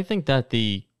I think that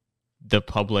the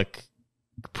public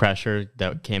pressure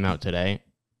that came out today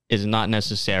is not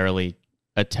necessarily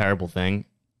a terrible thing.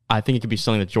 I think it could be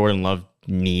something that Jordan Love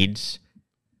needs.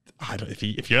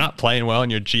 If you're not playing well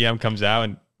and your GM comes out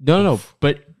and No.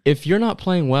 But if you're not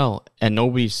playing well and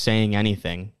nobody's saying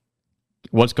anything,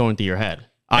 what's going through your head?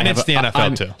 And it's the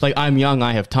NFL too. Like, I'm young,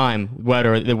 I have time,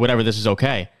 whatever, this is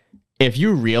okay. If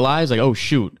you realize, like, oh,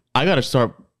 shoot, I got to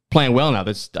start playing well now.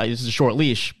 This is a short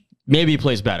leash. Maybe he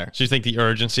plays better. So you think the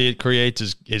urgency it creates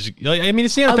is I mean,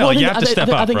 it's the NFL. You have to step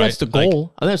up, I think right? that's the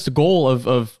goal. I think that's the goal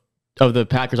of the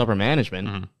Packers upper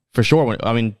management, for sure.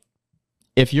 I mean,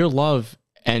 if you're Love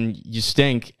and you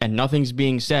stink and nothing's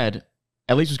being said,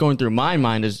 at least what's going through my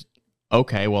mind is,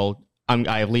 okay, well,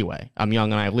 I have leeway. I'm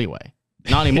young and I have leeway.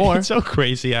 Not anymore. It's so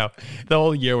crazy how the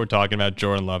whole year we're talking about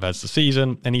Jordan Love has the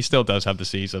season, and he still does have the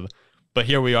season. But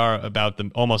here we are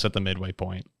almost at the midway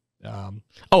point.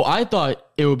 I thought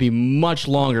it would be much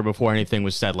longer before anything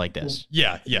was said like this.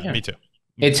 Yeah, me too.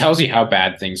 It tells you how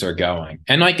bad things are going.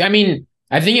 And I think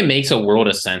it makes a world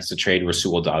of sense to trade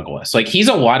Rasul Douglas. Like, he's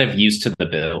a lot of use to the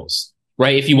Bills,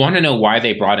 right? If you want to know why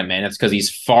they brought him in, it's because he's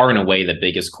far and away the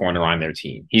biggest corner on their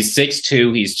team. He's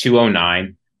 6'2", he's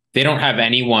 209. They don't have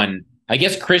anyone. I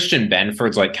guess Christian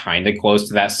Benford's like kind of close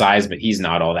to that size, but he's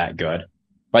not all that good.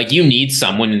 Like, you need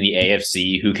someone in the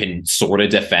AFC who can sort of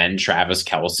defend Travis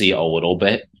Kelce a little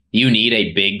bit. You need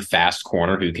a big, fast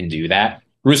corner who can do that.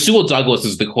 Rasul Douglas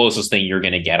is the closest thing you're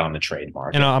going to get on the trade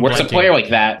market. Where it's a player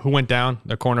like that. Who went down?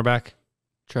 Their cornerback?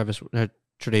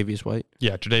 Tre'Davious White.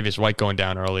 Yeah, Tre'Davious White going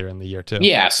down earlier in the year, too.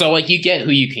 Yeah, so you get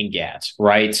who you can get,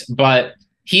 right? But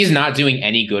he's not doing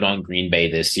any good on Green Bay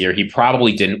this year. He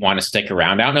probably didn't want to stick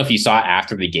around. I don't know if you saw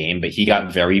after the game, but he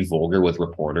got very vulgar with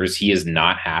reporters. He is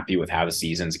not happy with how the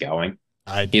season's going.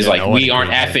 He's like, we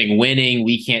aren't effing winning.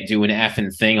 We can't do an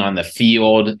effing thing on the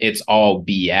field. It's all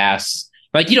BS.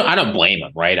 I don't blame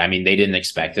him, right? I mean, they didn't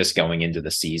expect this going into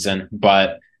the season.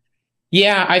 But,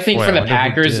 yeah, I think for the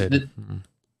Packers,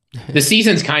 the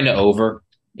season's kind of over.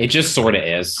 It just sort of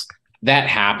is. That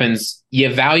happens. You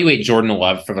evaluate Jordan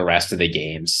Love for the rest of the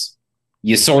games.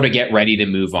 You sort of get ready to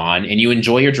move on, and you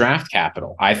enjoy your draft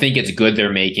capital. I think it's good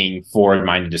they're making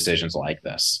forward-minded decisions like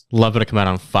this. Love it to come out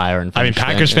on fire. And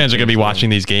Packers fans are going to be watching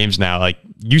these games now. Like,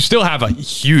 you still have a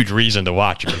huge reason to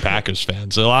watch if you're Packers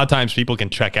fans. A lot of times people can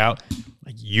check out.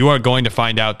 Like, you are going to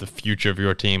find out the future of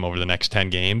your team over the next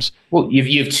 10 games. Well,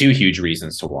 you have two huge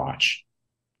reasons to watch.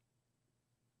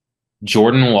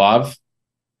 Jordan Love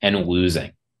and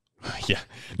losing. Yeah.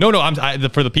 No.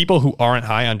 For the people who aren't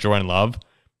high on Jordan Love,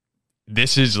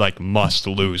 this is like must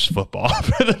lose football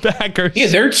for the Packers. Yeah,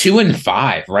 they're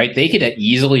 2-5, right? They could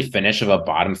easily finish with a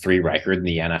bottom 3 record in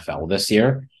the NFL this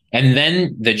year. And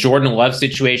then the Jordan Love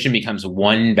situation becomes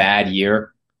one bad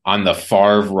year on the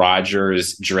Favre,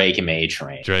 Rodgers, Drake May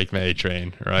train.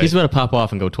 Right? He's about to pop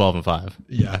off and go 12-5.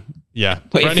 Yeah.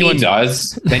 But if he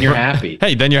does, then you're happy.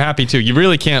 Hey, then you're happy too. You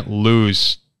really can't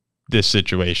lose this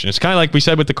situation. It's kind of like we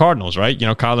said with the Cardinals, right?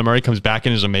 Kyler Murray comes back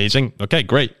and is amazing. Okay,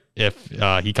 great. If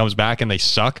he comes back and they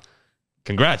suck,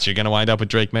 congrats. You're going to wind up with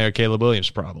Drake May or Caleb Williams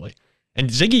probably. And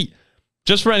Ziggy,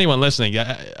 just for anyone listening,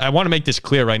 I want to make this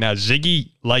clear right now.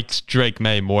 Ziggy likes Drake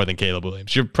May more than Caleb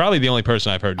Williams. You're probably the only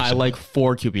person I've heard. I like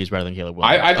 4 QBs better than Caleb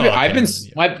Williams.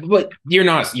 But you're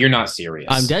not serious.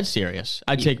 I'm dead serious.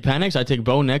 I take Penix, I take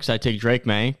Bo Nix, I take Drake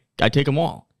May. I take them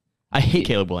all. I hate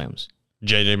Caleb Williams.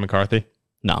 JJ McCarthy?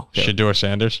 No. Shador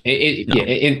Sanders? No.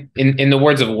 In the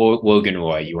words of Logan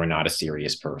Roy, you are not a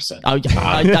serious person. I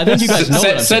think you guys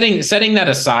know setting that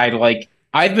aside, like,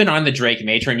 I've been on the Drake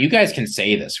May train. You guys can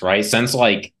say this, right? Since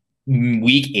like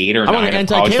week 8 or 9 of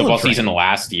college football season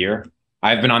last year,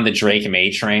 I've been on the Drake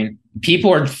May train.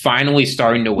 People are finally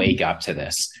starting to wake up to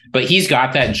this. But he's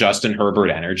got that Justin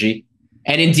Herbert energy.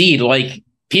 And indeed, like,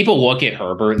 people look at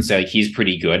Herbert and say, like, he's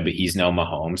pretty good, but he's no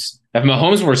Mahomes. If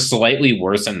Mahomes were slightly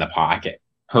worse in the pocket,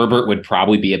 Herbert would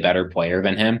probably be a better player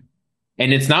than him.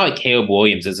 And it's not like Caleb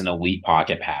Williams is an elite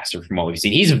pocket passer from what we've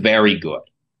seen. He's very good,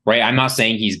 right? I'm not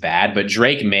saying he's bad, but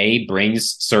Drake May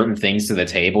brings certain things to the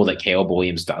table that Caleb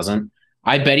Williams doesn't.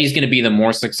 I bet he's going to be the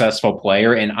more successful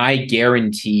player, and I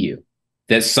guarantee you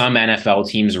that some NFL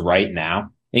teams right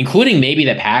now, including maybe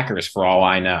the Packers for all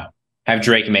I know, have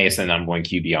Drake May as the number 1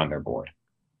 QB on their board.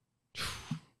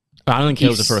 I don't think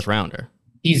Caleb's a first rounder.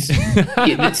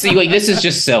 See, like, this is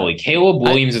just silly. Caleb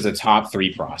Williams is a top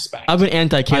 3 prospect. I've been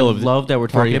anti-Caleb. I love that we're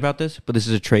talking about this, but this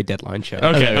is a trade deadline show.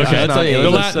 Okay.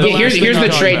 Here's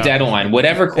the trade deadline.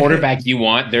 Whatever quarterback you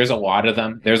want, there's a lot of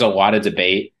them. There's a lot of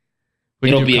debate.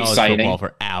 It'll be exciting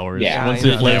for hours. Yeah, once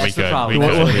it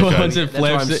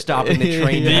flips, I'm stopping the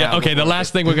train. The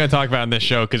last thing we're going to talk about in this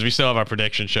show, because we still have our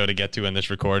prediction show to get to in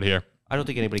this record here. I don't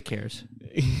think anybody cares.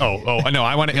 Oh, no.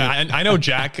 I know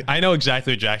Jack. I know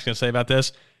exactly what Jack's going to say about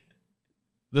this.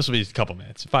 This will be a couple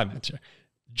minutes, 5 minutes here.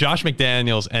 Josh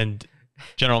McDaniels and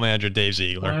general manager Dave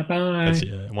Ziegler. That's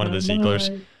one of the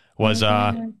Zieglers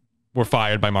were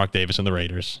fired by Mark Davis and the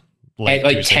Raiders. At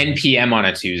like 10 p.m. on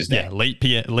a Tuesday. Yeah,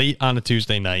 late on a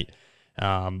Tuesday night.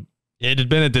 It had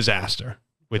been a disaster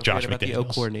with Josh McDaniels. The O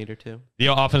coordinator too. The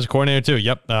offensive coordinator too.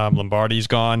 Yep. Lombardi's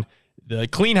gone. The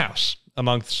clean house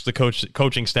amongst the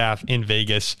coaching staff in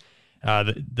Vegas.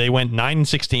 They went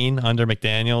 9-16 under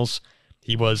McDaniels.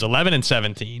 He was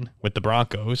 11-17 with the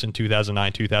Broncos in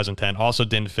 2009, 2010. Also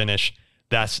didn't finish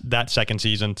that second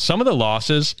season. Some of the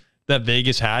losses that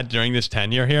Vegas had during this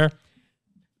tenure here,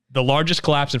 the largest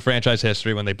collapse in franchise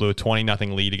history when they blew a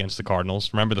 20-0 lead against the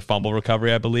Cardinals. Remember the fumble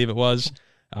recovery, I believe it was,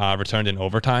 returned in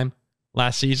overtime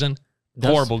last season.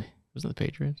 Horrible. Was it the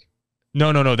Patriots?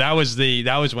 No. That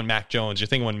was when Mac Jones. You're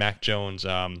thinking when Mac Jones.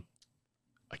 I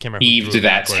can't remember. Heaved to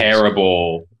that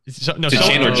terrible.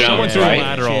 Chandler Jones,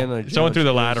 right? Someone threw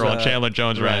the lateral, and Chandler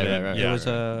Jones ran it. Right. Yeah, it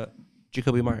was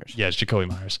Jacoby Myers. Yes, Jacoby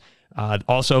Myers.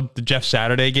 Also, the Jeff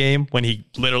Saturday game when he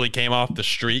literally came off the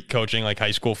street coaching like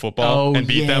high school football and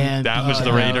beat them. That was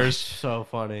the Raiders. So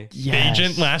funny. Yes.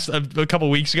 Bajent a couple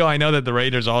weeks ago. I know that the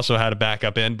Raiders also had a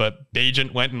backup in, but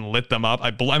Bajent went and lit them up.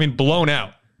 I mean, blown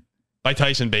out by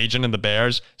Tyson Bajent and the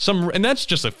Bears. And that's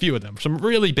just a few of them. Some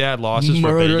really bad losses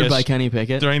for Vegas by Kenny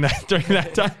Pickett during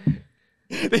that time.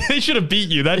 They should have beat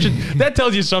you. That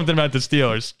tells you something about the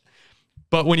Steelers.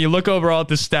 But when you look overall at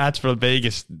the stats for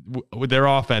Vegas, with their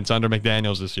offense under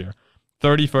McDaniels this year,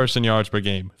 31st in yards per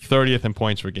game, 30th in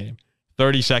points per game,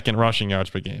 32nd rushing yards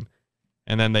per game.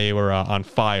 And then they were on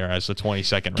fire as the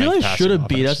 22nd ranked passing should have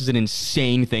beat us is an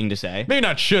insane thing to say. Maybe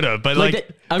not should have, but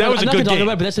that was a good game.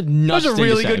 But that's a nuts thing to say. It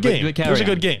was a really good game. It was a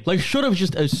good game. Like should have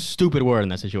just a stupid word in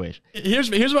that situation. Here's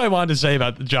what I wanted to say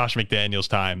about Josh McDaniels'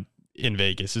 time in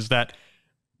Vegas is that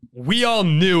we all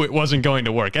knew it wasn't going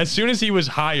to work. As soon as he was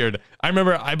hired,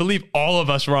 I believe all of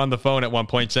us were on the phone at one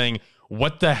point saying,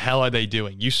 what the hell are they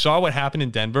doing? You saw what happened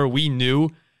in Denver. We knew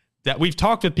that. We've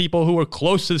talked with people who were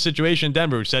close to the situation in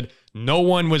Denver who said no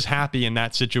one was happy in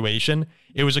that situation.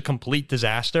 It was a complete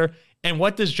disaster. And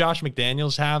what does Josh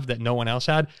McDaniels have that no one else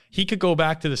had? He could go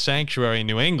back to the sanctuary in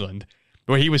New England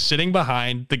where he was sitting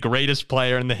behind the greatest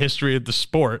player in the history of the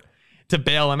sport to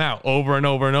bail him out over and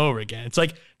over and over again. It's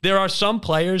like there are some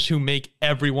players who make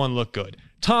everyone look good.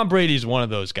 Tom Brady's one of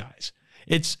those guys.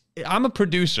 I'm a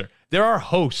producer. There are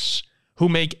hosts who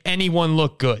make anyone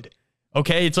look good.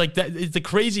 Okay? It's like that. The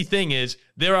crazy thing is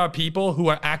there are people who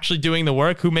are actually doing the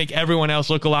work who make everyone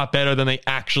else look a lot better than they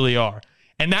actually are.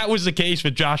 And that was the case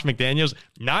with Josh McDaniels,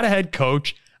 not a head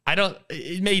coach.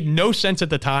 It made no sense at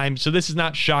the time, so this is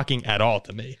not shocking at all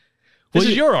to me. This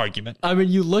is your argument. I mean,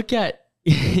 you look at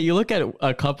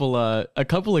a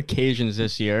couple occasions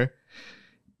this year,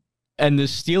 and the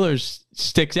Steelers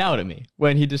sticks out at me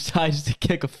when he decides to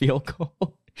kick a field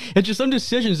goal. It's just some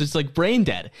decisions, it's like brain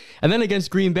dead. And then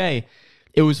against Green Bay,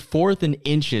 it was 4th and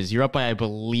inches. You're up by, I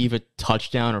believe, a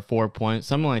touchdown or 4 points,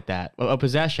 something like that, a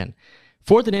possession.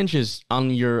 4th and inches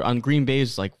on Green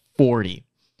Bay's like 40.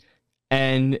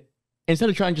 And instead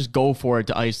of trying to just go for it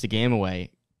to ice the game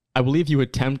away, I believe you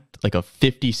attempt like a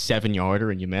 57-yarder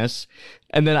and you miss.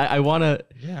 And then I want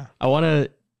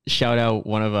to shout out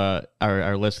one of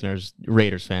our listeners,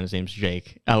 Raiders fan. His name's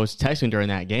Jake. I was texting during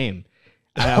that game.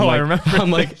 I remember. I'm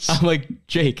like,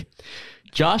 Jake,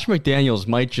 Josh McDaniels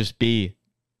might just be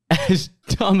as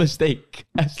dumb as they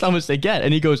get.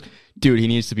 And he goes, dude, he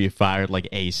needs to be fired like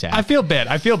ASAP. I feel bad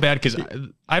because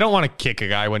I don't want to kick a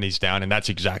guy when he's down, and that's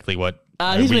exactly what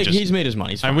he's made his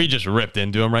money. And we just ripped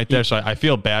into him right there. So I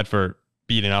feel bad for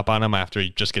beating up on him after he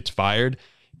just gets fired.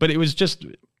 But it was just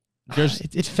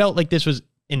it felt like this was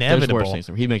inevitable. There's worse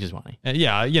things. He makes his money.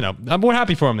 Yeah, we're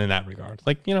happy for him in that regard.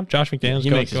 Like, Josh McDaniels,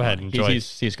 go ahead and enjoy.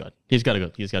 He's good. He's got to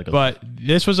go. But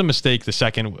this was a mistake. The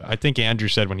second, I think Andrew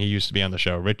said when he used to be on the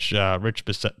show, Rich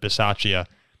Bisaccia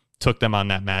took them on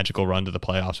that magical run to the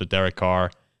playoffs with Derek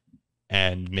Carr,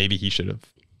 and maybe he should have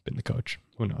been the coach.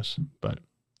 Who knows? But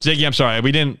Ziggy, I'm sorry,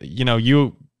 we didn't.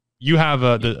 You have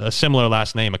a similar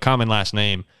last name, a common last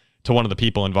name to one of the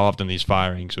people involved in these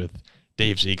firings with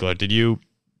Dave Ziegler.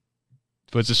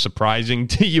 Was this surprising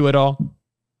to you at all?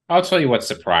 I'll tell you what's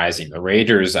surprising. The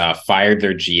Raiders fired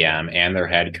their GM and their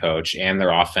head coach and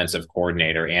their offensive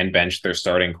coordinator and benched their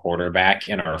starting quarterback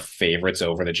and are favorites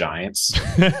over the Giants.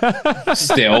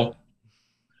 Still.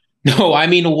 No, I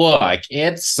mean, look,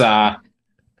 it's the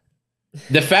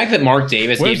fact that Mark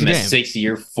Davis gave him a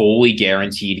 6-year fully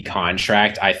guaranteed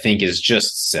contract, I think is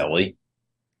just silly.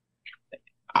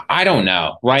 I don't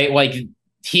know, right? Like,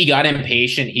 he got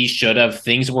impatient. He should have.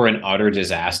 Things were an utter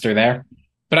disaster there.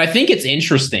 But I think it's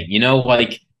interesting,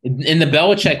 like in the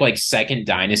Belichick like second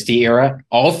dynasty era,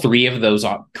 all three of those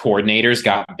coordinators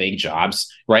got big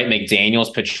jobs, right?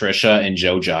 McDaniels, Patricia, and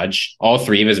Joe Judge. All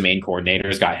three of his main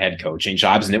coordinators got head coaching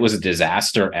jobs, and it was a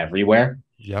disaster everywhere.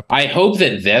 Yep. I hope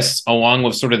that this, along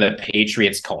with sort of the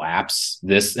Patriots collapse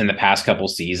this in the past couple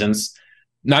seasons,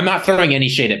 I'm not throwing any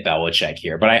shade at Belichick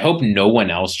here, but I hope no one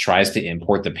else tries to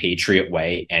import the Patriot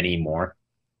way anymore.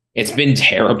 It's been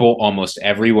terrible almost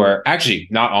everywhere. Actually,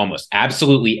 not almost,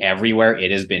 absolutely everywhere it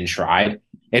has been tried.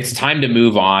 It's time to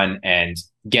move on and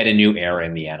get a new era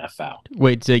in the NFL.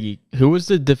 Wait, Ziggy, who was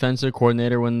the defensive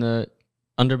coordinator under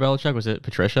Belichick? Was it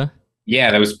Patricia? Yeah,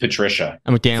 that was Patricia.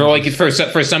 And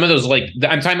McDaniels for some of those, like,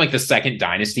 I'm talking like the second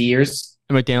dynasty years.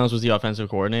 And McDaniels was the offensive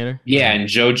coordinator? Yeah, and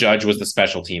Joe Judge was the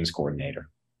special teams coordinator.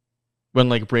 When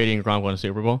like Brady and Gronk won a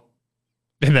Super Bowl?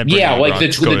 And then yeah, like the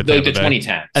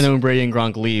 2010s. And then when Brady and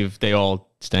Gronk leave, they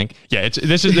all stink. Yeah,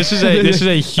 this is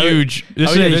a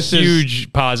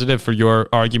huge positive for your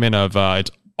argument of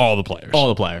it's all the players. All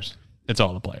the players. It's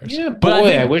all the players. Yeah, but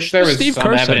I wish there was Steve some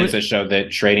Kerr evidence that showed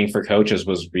that trading for coaches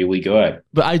was really good.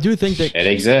 But I do think that it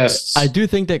exists. I do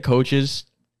think that coaches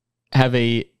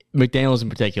McDaniels in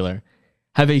particular,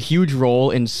 have a huge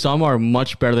role, and some are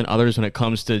much better than others when it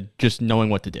comes to just knowing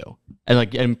what to do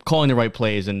and calling the right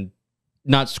plays and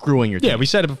not screwing your team. Yeah, we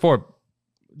said it before.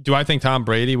 Do I think Tom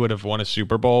Brady would have won a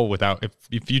Super Bowl without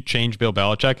if you change Bill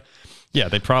Belichick? Yeah,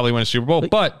 they probably win a Super Bowl,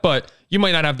 but you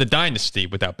might not have the dynasty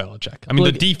without Belichick. I mean,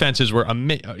 the defenses were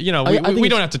amazing. We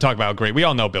don't have to talk about how great. We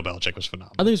all know Bill Belichick was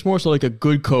phenomenal. I think it's more so like a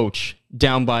good coach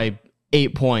down by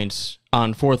 8 points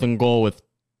on 4th and goal with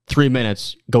 3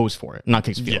 minutes goes for it, not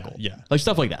takes a field goal. Yeah, like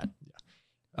stuff like that.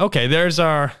 Okay, there's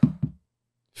our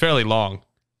fairly long,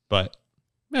 but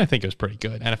I think it was pretty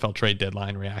good NFL trade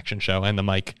deadline reaction show and the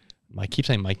Mike keep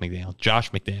saying Mike McDaniel,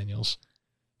 Josh McDaniels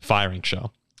firing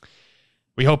show.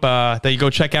 We hope that you go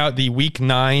check out the Week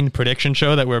 9 prediction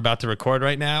show that we're about to record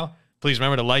right now. Please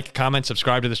remember to like, comment,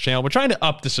 subscribe to this channel. We're trying to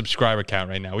up the subscriber count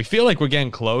right now. We feel like we're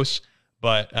getting close,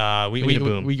 but we need a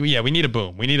boom. We need a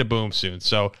boom. We need a boom soon.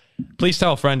 So please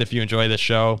tell a friend if you enjoy this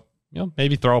show.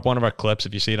 Maybe throw up one of our clips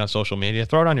if you see it on social media.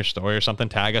 Throw it on your story or something.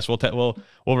 Tag us. We'll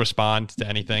respond to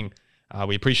anything.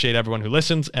 We appreciate everyone who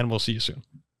listens, and we'll see you soon.